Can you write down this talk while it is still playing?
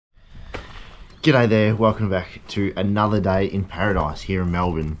G'day there, welcome back to another day in paradise here in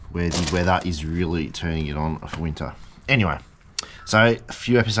Melbourne, where the weather is really turning it on for winter. Anyway, so a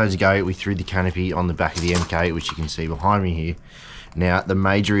few episodes ago we threw the canopy on the back of the MK, which you can see behind me here. Now the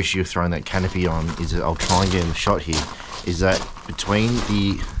major issue of throwing that canopy on is that I'll try and get in the shot here, is that between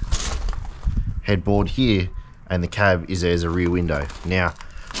the headboard here and the cab there's a rear window. Now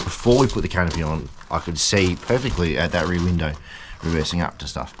before we put the canopy on, I could see perfectly at that rear window reversing up to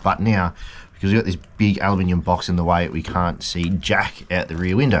stuff, but now because we've got this big aluminium box in the way, we can't see jack out the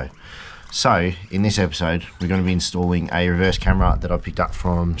rear window. So in this episode we're going to be installing a reverse camera that I picked up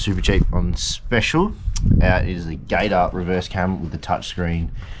from super cheap on special. It is the Gator reverse cam with the touch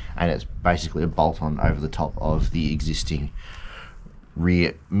screen, and it's basically a bolt-on over the top of the existing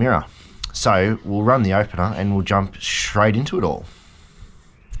rear mirror. So we'll run the opener and we'll jump straight into it all.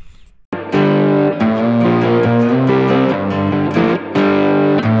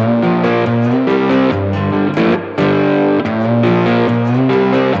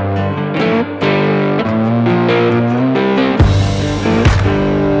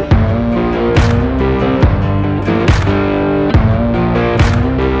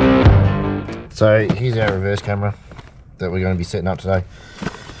 So here's our reverse camera that we're going to be setting up today.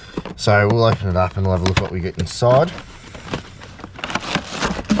 So we'll open it up and we'll have a look at what we get inside.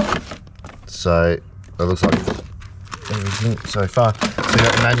 So it looks like everything so far. So we've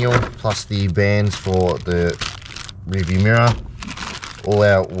got the manual plus the bands for the rear view mirror, all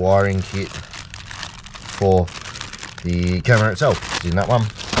our wiring kit for the camera itself is in that one.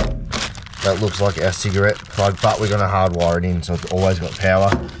 That looks like our cigarette plug, but we're going to hardwire it in so it's always got power.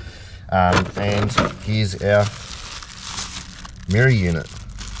 And here's our mirror unit.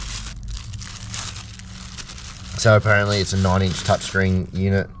 So apparently it's a 9-inch touchscreen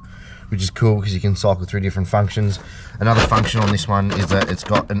unit, which is cool because you can cycle through different functions. Another function on this one is that it's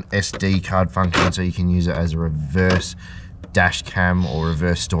got an SD card function, so you can use it as a reverse dash cam or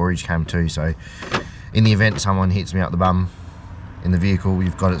reverse storage cam too. So in the event someone hits me up the bum in the vehicle,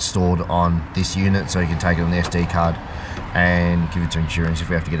 we've got it stored on this unit, so you can take it on the SD card and give it to insurance if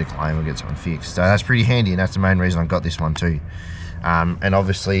we have to get a claim or get something fixed. So that's pretty handy, and that's the main reason I got this one too. And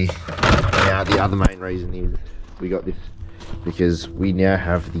obviously now the other main reason is we got this because we now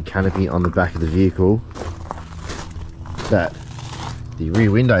have the canopy on the back of the vehicle, that the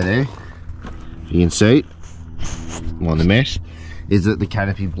rear window there, you can see on the mesh, is that the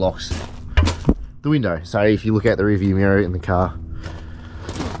canopy blocks the window. So if you look out the rear view mirror in the car,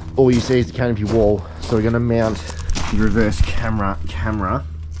 all you see is the canopy wall. So we're going to mount the reverse camera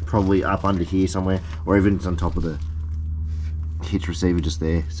probably up under here somewhere, or even it's on top of the hitch receiver just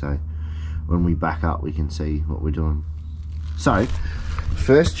there, so when we back up we can see what we're doing. So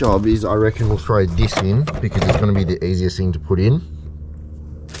first job is, I reckon we'll throw this in because it's going to be the easiest thing to put in.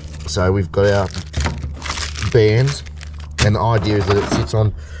 So we've got our bands, and the idea is that it sits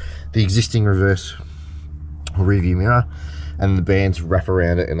on the existing reverse rear view mirror, and the bands wrap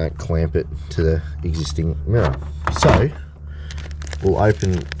around it and they clamp it to the existing mirror. So we'll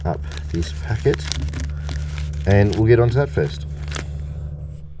open up this packet and we'll get onto that first.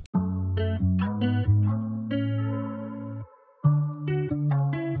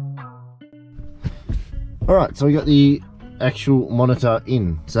 Alright, so we got the actual monitor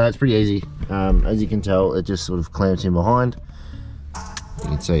in, so it's pretty easy. As you can tell, it just sort of clamps in behind. You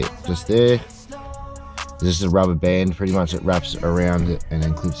can see it just there. This is a rubber band, pretty much it wraps around it and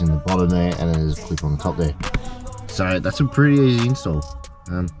then clips in the bottom there, and then there's a clip on the top there. So that's a pretty easy install.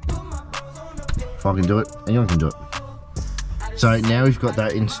 If I can do it, anyone can do it. So now we've got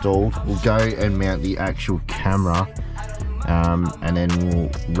that installed, we'll go and mount the actual camera, and then we'll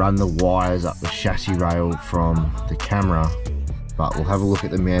run the wires up the chassis rail from the camera, but we'll have a look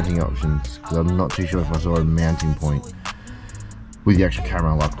at the mounting options because I'm not too sure if I saw a mounting point with the actual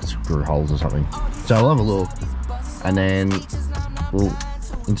camera, like screw holes or something. So I'll have a look and then we'll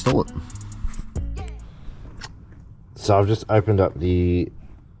install it. So I've just opened up the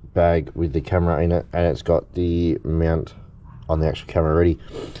bag with the camera in it, and it's got the mount on the actual camera ready.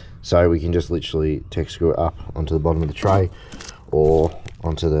 So we can just literally tech screw it up onto the bottom of the tray or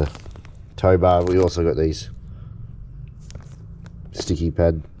onto the tow bar. We also got these sticky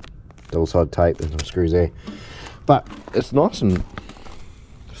pad double side tape and some screws there. But it's nice and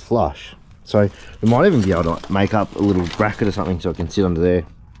flush, so we might even be able to make up a little bracket or something so it can sit under there,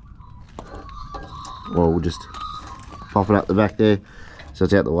 or we'll just pop it up the back there so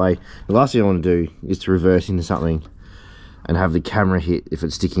it's out the way. The last thing I want to do is to reverse into something and have the camera hit if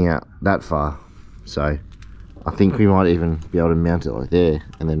it's sticking out that far. So I think we might even be able to mount it like there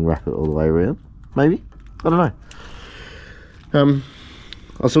and then wrap it all the way around, maybe, I don't know.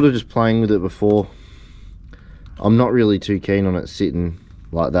 I was sort of just playing with it before. I'm not really too keen on it sitting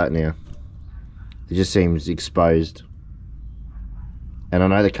like that now. It just seems exposed. And I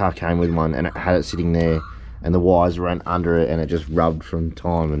know the car came with one and it had it sitting there and the wires ran under it and it just rubbed from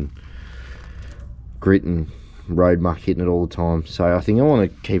time and grit and road muck hitting it all the time. So I think I want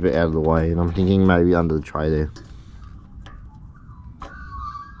to keep it out of the way, and I'm thinking maybe under the tray there.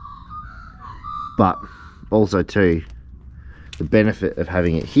 But also too, the benefit of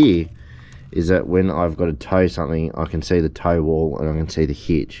having it here is that when I've got to tow something, I can see the tow wall and I can see the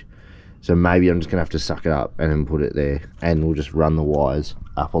hitch. So maybe I'm just gonna have to suck it up and then put it there, and we'll just run the wires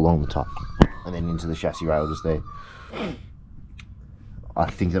up along the top and then into the chassis rail just there. I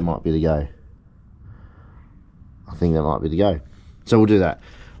think that might be the go. I think that might be the go. So we'll do that.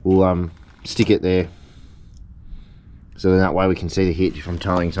 We'll stick it there, so then that way we can see the hitch if I'm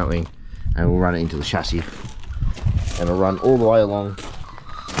towing something, and we'll run it into the chassis, and it'll run all the way along,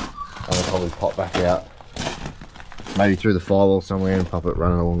 and we'll probably pop back out, maybe through the firewall somewhere, and pop it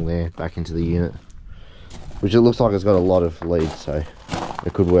running along there back into the unit, which it looks like it's got a lot of leads, so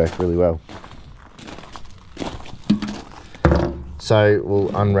it could work really well. So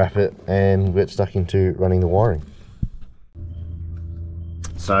we'll unwrap it and get stuck into running the wiring.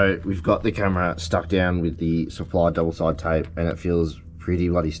 So we've got the camera stuck down with the supply double side tape, and it feels pretty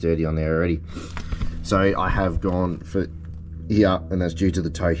bloody sturdy on there already. So I have gone for here, and that's due to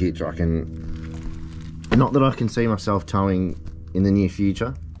the tow hitch. I can, not that I can see myself towing in the near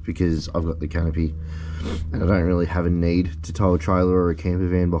future, because I've got the canopy and I don't really have a need to tow a trailer or a camper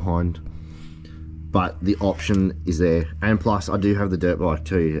van behind, but the option is there. And plus I do have the dirt bike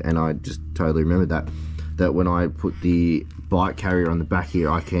too, and I just totally remembered that when I put the bike carrier on the back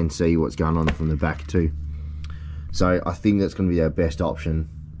here, I can see what's going on from the back too. So I think that's going to be our best option,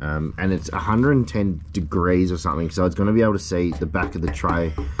 and it's 110 degrees or something, so it's going to be able to see the back of the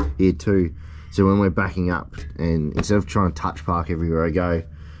tray here too. So when we're backing up, and instead of trying to touch park everywhere I go,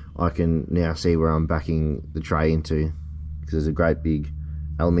 I can now see where I'm backing the tray into, because there's a great big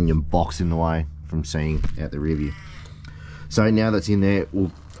aluminium box in the way from seeing out the rear view. So now that's in there,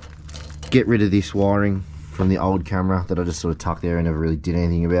 we'll get rid of this wiring from the old camera that I just sort of tucked there and never really did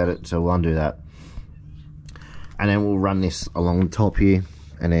anything about it. So we'll undo that, and then we'll run this along the top here,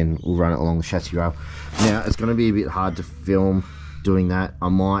 and then we'll run it along the chassis rail. Now it's going to be a bit hard to film doing that. I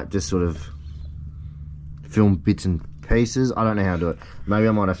might just sort of film bits and pieces. I don't know how to do it. Maybe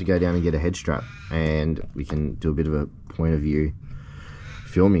I might have to go down and get a head strap, and we can do a bit of a point of view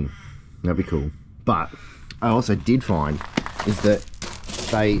filming. That'd be cool. But I also did find is that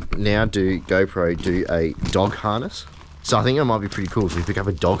they now GoPro do a dog harness. So I think it might be pretty cool if we pick up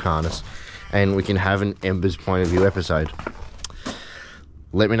a dog harness and we can have an Ember's point of view episode.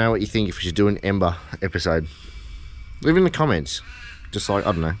 Let me know what you think if we should do an Ember episode. Leave in the comments. Just like,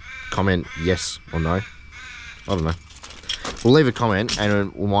 I don't know, comment yes or no. I don't know. We'll leave a comment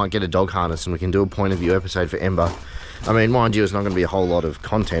and we might get a dog harness and we can do a point of view episode for Ember. I mean, mind you, it's not going to be a whole lot of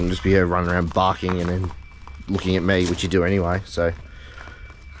content. It'll just be her running around barking and then looking at me, which you do anyway, so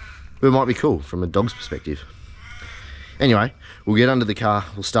it might be cool from a dog's perspective. Anyway, we'll get under the car,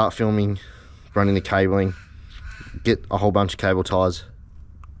 we'll start filming, running the cabling, get a whole bunch of cable ties,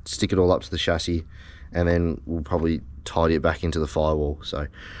 stick it all up to the chassis, and then we'll probably tidy it back into the firewall. So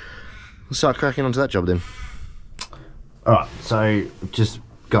we'll start cracking onto that job then. Alright, so just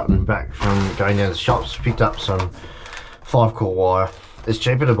gotten back from going down to the shops, picked up some 5-core wire. It's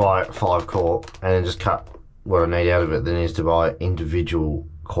cheaper to buy 5-core and then just cut what I need out of it than it is to buy individual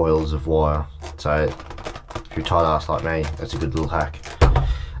coils of wire. So if you're a tight ass like me, that's a good little hack.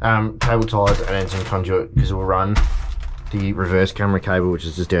 Cable ties and then some conduit, because we'll run the reverse camera cable, which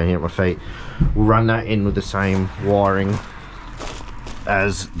is just down here at my feet. We'll run that in with the same wiring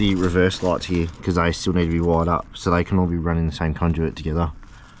as the reverse lights here, because they still need to be wired up, so they can all be running the same conduit together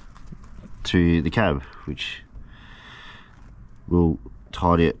to the cab, which will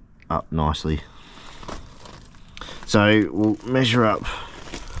tidy it up nicely. So we'll measure up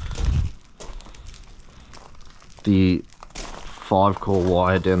the 5-core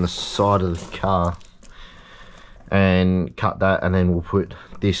wire down the side of the car and cut that, and then we'll put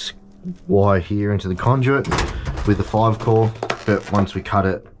this wire here into the conduit with the 5-core, but once we cut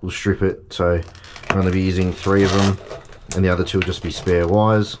it we'll strip it, so I'm going to be using 3 of them and the other 2 will just be spare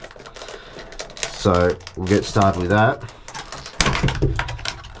wires. So we'll get started with that,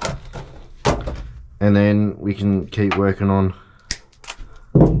 and then we can keep working on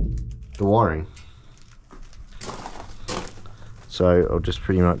the wiring. So I'll just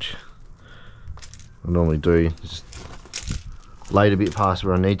pretty much, I normally do, just lay it a bit past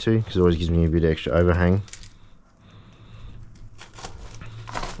where I need to, because it always gives me a bit extra overhang.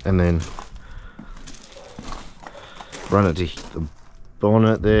 and then run it to the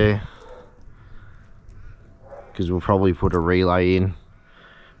bonnet there, because we'll probably put a relay in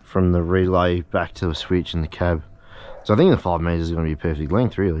from the relay back to the switch in the cab. So I think the 5 meters is going to be a perfect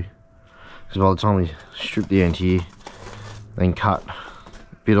length, really, because by the time we strip the end here, then cut a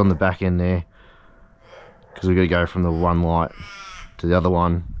bit on the back end there, because we've got to go from the one light to the other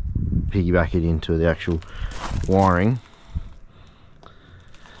one, piggyback it into the actual wiring.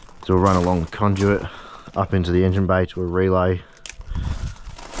 So we'll run along the conduit up into the engine bay to a relay.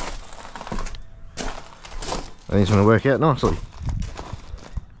 I think it's going to work out nicely.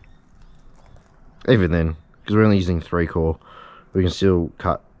 Even then, because we're only using 3-core, we can still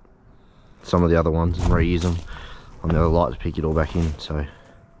cut some of the other ones and reuse them on the other light to pick it all back in. So,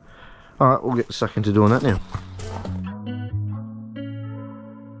 alright, we'll get stuck into doing that now.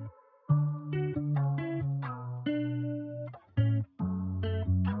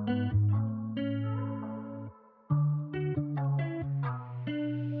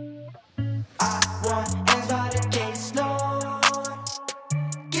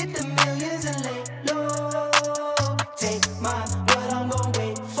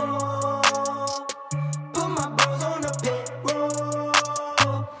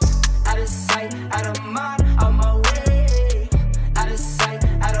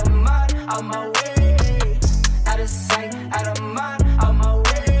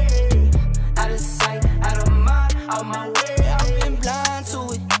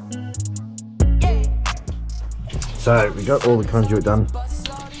 So we got all the conduit done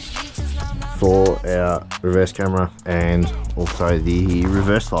for our reverse camera and also the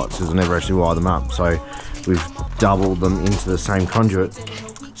reverse lights, because I never actually wired them up. So we've doubled them into the same conduit.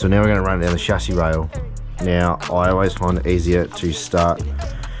 So now we're going to run it down the chassis rail. Now I always find it easier to start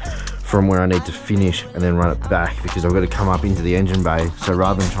from where I need to finish and then run it back, because I've got to come up into the engine bay. So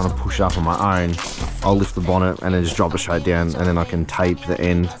rather than trying to push up on my own, I'll lift the bonnet and then just drop it straight down, and then I can tape the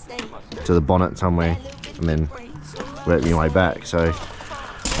end to the bonnet somewhere and then work my way back. So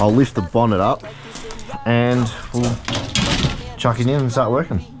I'll lift the bonnet up and we'll chuck it in and start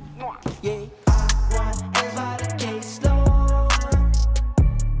working.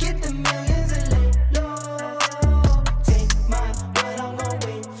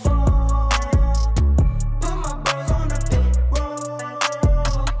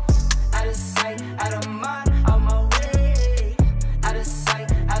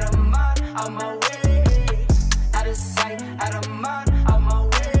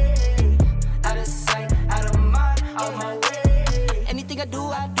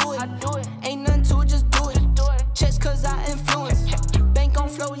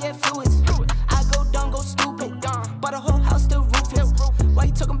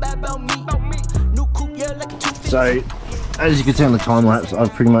 So, as you can see on the time lapse,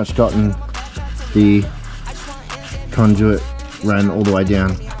 I've pretty much gotten the conduit ran all the way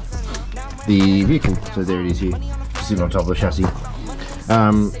down the vehicle. So there it is here, sitting on top of the chassis.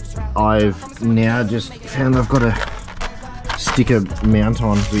 I've now just found I've got a sticker mount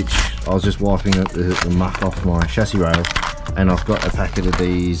on, which I was just wiping the muck off my chassis rail, and I've got a packet of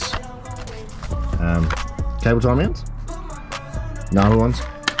these cable tie mounts, Nala ones.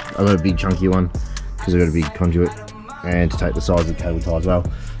 I've got a big chunky one because I've got a big conduit, and to take the size of the cable tie as well.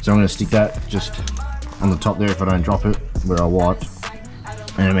 So I'm going to stick that just on the top there if I don't drop it where I wiped,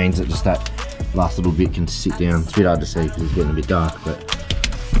 and it means that just that last little bit can sit down. It's a bit hard to see because it's getting a bit dark, but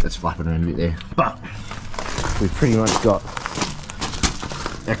it's flapping around a bit there. But we've pretty much got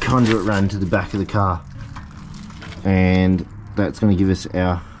our conduit run to the back of the car, and that's going to give us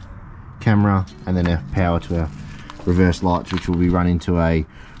our camera and then our power to our reverse lights, which will be run into a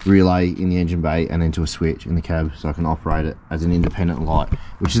relay in the engine bay and then to a switch in the cab, so I can operate it as an independent light,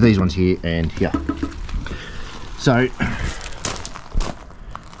 which is these ones here and here. So I'm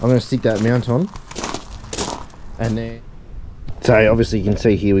going to stick that mount on, and then so obviously you can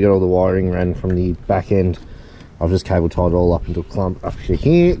see here we got all the wiring ran from the back end. I've just cable tied it all up into a clump up to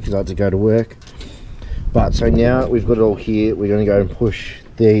here because I had to go to work. But so now we've got it all here, we're going to go and push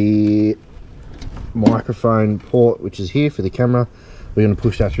the microphone port, which is here for the camera. We're going to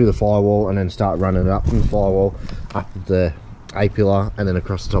push that through the firewall and then start running it up from the firewall up the A-pillar and then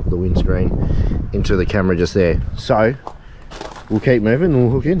across the top of the windscreen into the camera just there. So we'll keep moving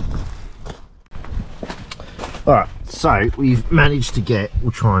and we'll hook in. Alright, so we've managed to get,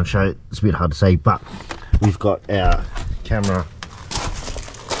 we'll try and show it, it's a bit hard to see, but we've got our camera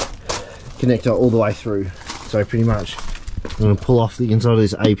connector all the way through. So pretty much I'm going to pull off the inside of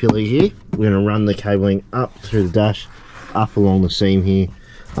this A-pillar here. We're going to run the cabling up through the dash, up along the seam here,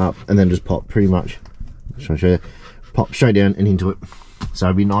 up, and then just pop pretty much, pop straight down and into it. So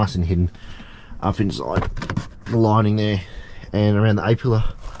it'll be nice and hidden up inside the lining there and around the A-pillar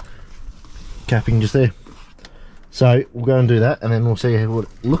capping just there. So we'll go and do that, and then we'll see what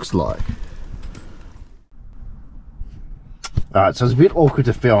it looks like. Alright, so it's a bit awkward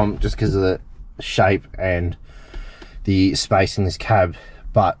to film just because of the shape and the space in this cab,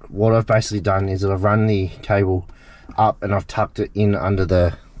 but what I've basically done is that I've run the cable up and I've tucked it in under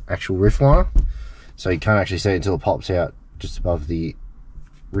the actual roof liner, so you can't actually see it until it pops out just above the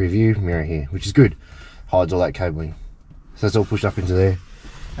rear view mirror here, which is good. Hides all that cabling. So it's all pushed up into there,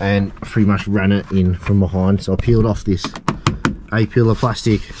 and pretty much ran it in from behind. So I peeled off this A-pillar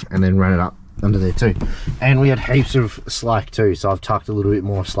plastic and then ran it up under there too. And we had heaps of slack too, so I've tucked a little bit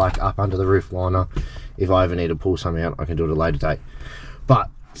more slack up under the roof liner. If I ever need to pull some out, I can do it at a later date. But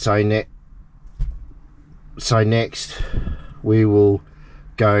so next we will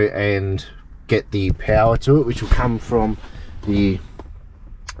go and get the power to it, which will come from the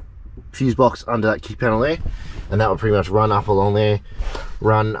fuse box under that kick panel there, and that will pretty much run up along there,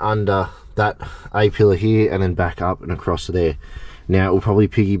 run under that A-pillar here, and then back up and across to there. Now it will probably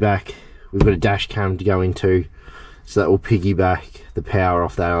piggyback, we've got a dash cam to go into, so that will piggyback the power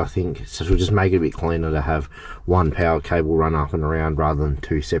off that, I think. So it'll just make it a bit cleaner to have one power cable run up and around rather than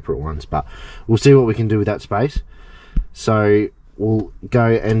two separate ones. But we'll see what we can do with that space. So we'll go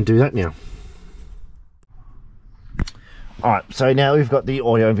and do that now. Alright, so now we've got the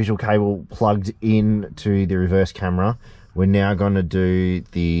audio and visual cable plugged in to the reverse camera. We're now going to do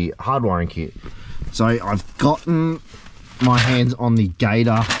the hardwiring kit. So I've gotten my hands on the Gator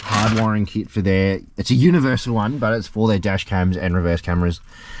hardwiring kit for it's a universal one, but it's for their dash cams and reverse cameras.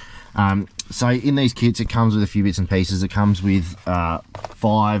 So in these kits it comes with a few bits and pieces. It comes with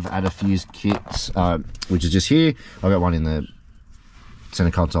 5 adder-fuse kits, which is just here. I've got one in the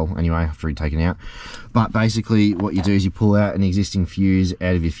center console anyway, after you've taken it out. But basically what you do is you pull out an existing fuse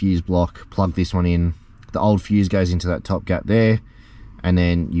out of your fuse block, plug this one in, the old fuse goes into that top gap there, and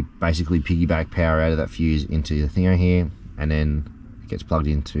then you basically piggyback power out of that fuse into the thingo here, and then it gets plugged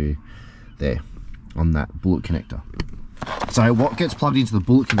into there on that bullet connector. So what gets plugged into the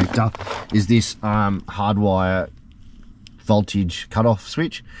bullet connector is this hardwire voltage cutoff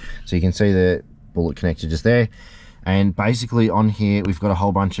switch. So you can see the bullet connector just there, and basically on here we've got a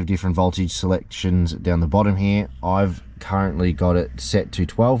whole bunch of different voltage selections down the bottom here. I've currently got it set to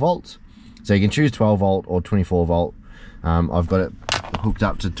 12 volts, so you can choose 12 volt or 24 volt. I've got it hooked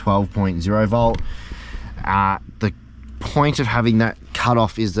up to 12.0 volt. The point of having that cut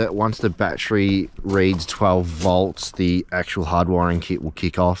off is that once the battery reads 12 volts, the actual hardwiring kit will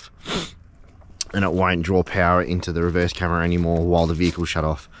kick off and it won't draw power into the reverse camera anymore while the vehicle's shut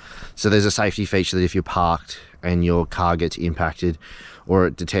off. So there's a safety feature that if you're parked and your car gets impacted or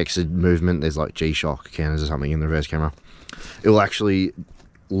it detects a movement, there's like G-shock counters or something in the reverse camera, it will actually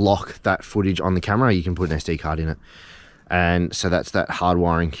lock that footage on the camera. You can put an SD card in it, and so that's that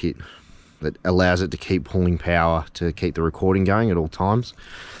hardwiring kit that allows it to keep pulling power to keep the recording going at all times.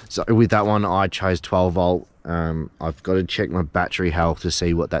 So with that one I chose 12 volt. I've got to check my battery health to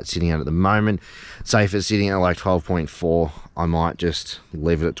see what that's sitting at the moment. So if it's sitting at like 12.4, I might just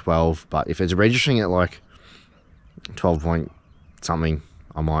leave it at 12, but if it's registering at like 12 point something,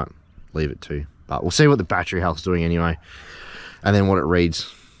 I might leave it too. But we'll see what the battery health's doing anyway, and then what it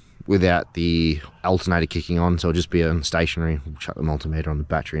reads without the alternator kicking on. So it'll just be on stationary. We'll chuck the multimeter on the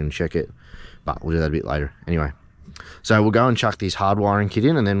battery and check it, but we'll do that a bit later anyway. So we'll go and chuck this hardwiring kit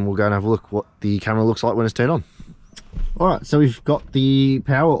in, and then we'll go and have a look what the camera looks like when it's turned on. Alright, so we've got the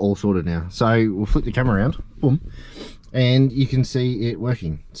power all sorted now. So we'll flip the camera around, boom, and you can see it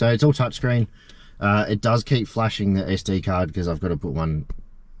working. So it's all touchscreen. It does keep flashing the SD card because I've got to put one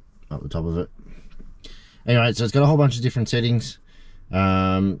up the top of it. Anyway, so it's got a whole bunch of different settings.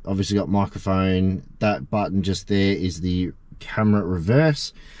 Obviously got microphone. That button just there is the camera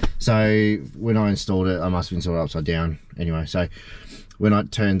reverse. So when I installed it, I must have installed it upside down anyway. So when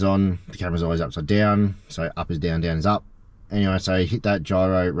it turns on, the camera's always upside down. So up is down, down is up. Anyway, so hit that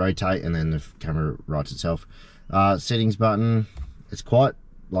gyro, rotate, and then the camera rights itself. Settings button, it's quite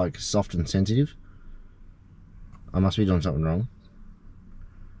like soft and sensitive. I must be doing something wrong.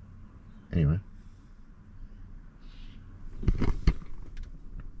 Anyway.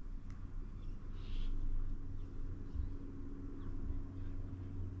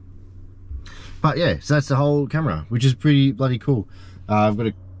 But yeah, so that's the whole camera, which is pretty bloody cool. I've got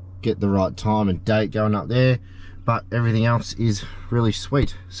to get the right time and date going up there, but everything else is really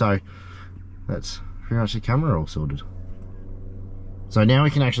sweet. So that's pretty much the camera all sorted. So now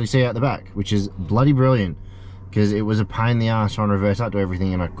we can actually see out the back, which is bloody brilliant, because it was a pain in the ass trying to reverse up to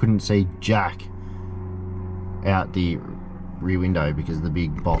everything and I couldn't see jack out the rear window because of the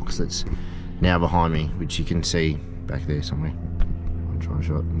big box that's now behind me, which you can see back there somewhere. I'll try and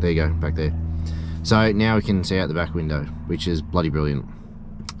show it. There you go, back there. So now we can see out the back window, which is bloody brilliant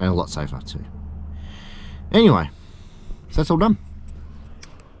and a lot safer too. Anyway, so that's all done.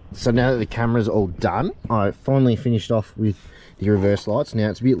 So now that the camera's all done, I finally finished off with the reverse lights. Now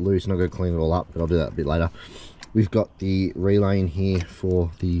it's a bit loose and I've got to clean it all up, but I'll do that a bit later. We've got the relay in here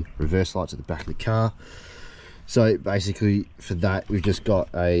for the reverse lights at the back of the car. So basically for that, we've just got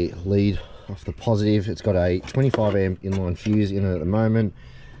a lead off the positive. It's got a 25 amp inline fuse in it at the moment,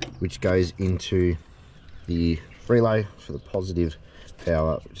 which goes into the relay for the positive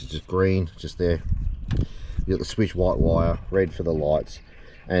power, which is just green, just there. You've got the switch white wire, red for the lights,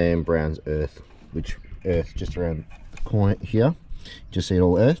 and brown's earth, which earth just around the corner here. Just see it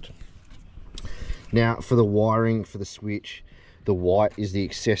all earthed. Now for the wiring for the switch, the white is the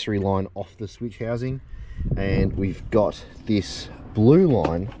accessory line off the switch housing, and we've got this blue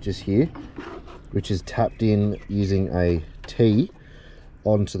line just here, which is tapped in using a T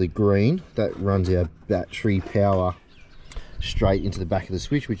onto the green that runs our battery power straight into the back of the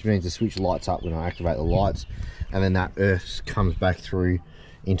switch, which means the switch lights up when I activate the lights, and then that earth comes back through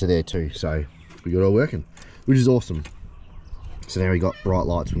into there too. So we got it all working, which is awesome. So now we got bright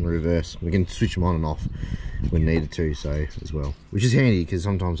lights when we reverse. We can switch them on and off when needed to, so as well, which is handy because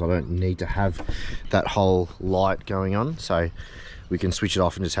sometimes I don't need to have that whole light going on, so we can switch it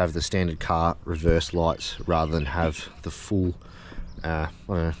off and just have the standard car reverse lights rather than have the full I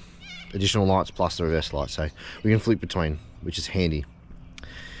don't know, additional lights plus the reverse lights. So we can flip between, which is handy.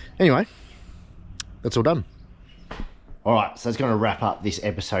 Anyway, that's all done. Alright, so that's going to wrap up this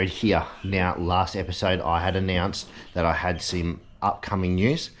episode here. Now, last episode I had announced that I had some upcoming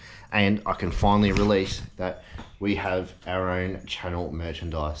news, and I can finally release that we have our own channel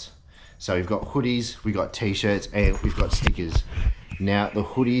merchandise. So we've got hoodies, we've got t-shirts, and we've got stickers. Now the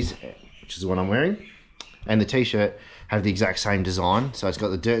hoodies, which is the one I'm wearing, and the t-shirt have the exact same design. So it's got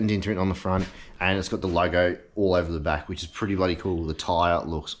the Dirt and Dint on the front, and it's got the logo all over the back, which is pretty bloody cool. The tire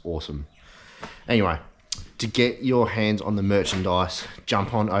looks awesome. Anyway, to get your hands on the merchandise,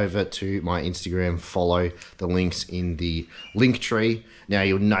 jump on over to my Instagram, follow the links in the link tree. Now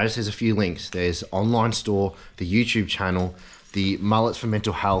you'll notice there's a few links. There's online store, the YouTube channel, the Mullets for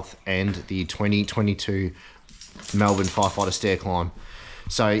Mental Health, and the 2022 Melbourne Firefighter Stair Climb.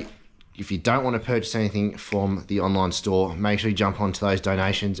 So if you don't want to purchase anything from the online store, make sure you jump onto those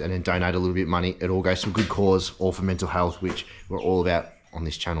donations and then donate a little bit of money. It all goes to a good cause, all for mental health, which we're all about on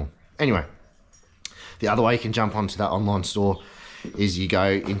this channel. Anyway, the other way you can jump onto that online store is you go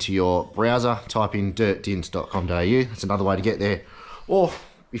into your browser, type in dirtdints.com.au. That's another way to get there. Or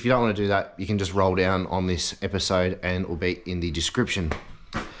if you don't want to do that, you can just roll down on this episode and it will be in the description.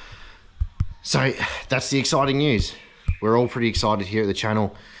 So that's the exciting news. We're all pretty excited here at the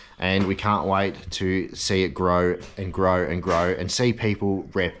channel, and we can't wait to see it grow and grow and grow and see people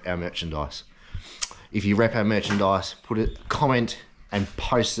rep our merchandise. If you rep our merchandise, put a comment and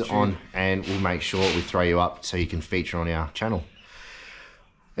post it on, and we'll make sure we throw you up so you can feature on our channel.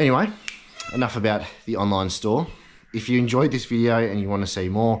 Anyway, enough about the online store. If you enjoyed this video and you want to see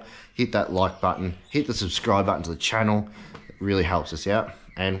more, hit that like button, hit the subscribe button to the channel. It really helps us out,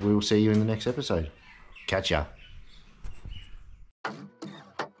 and we will see you in the next episode. Catch ya.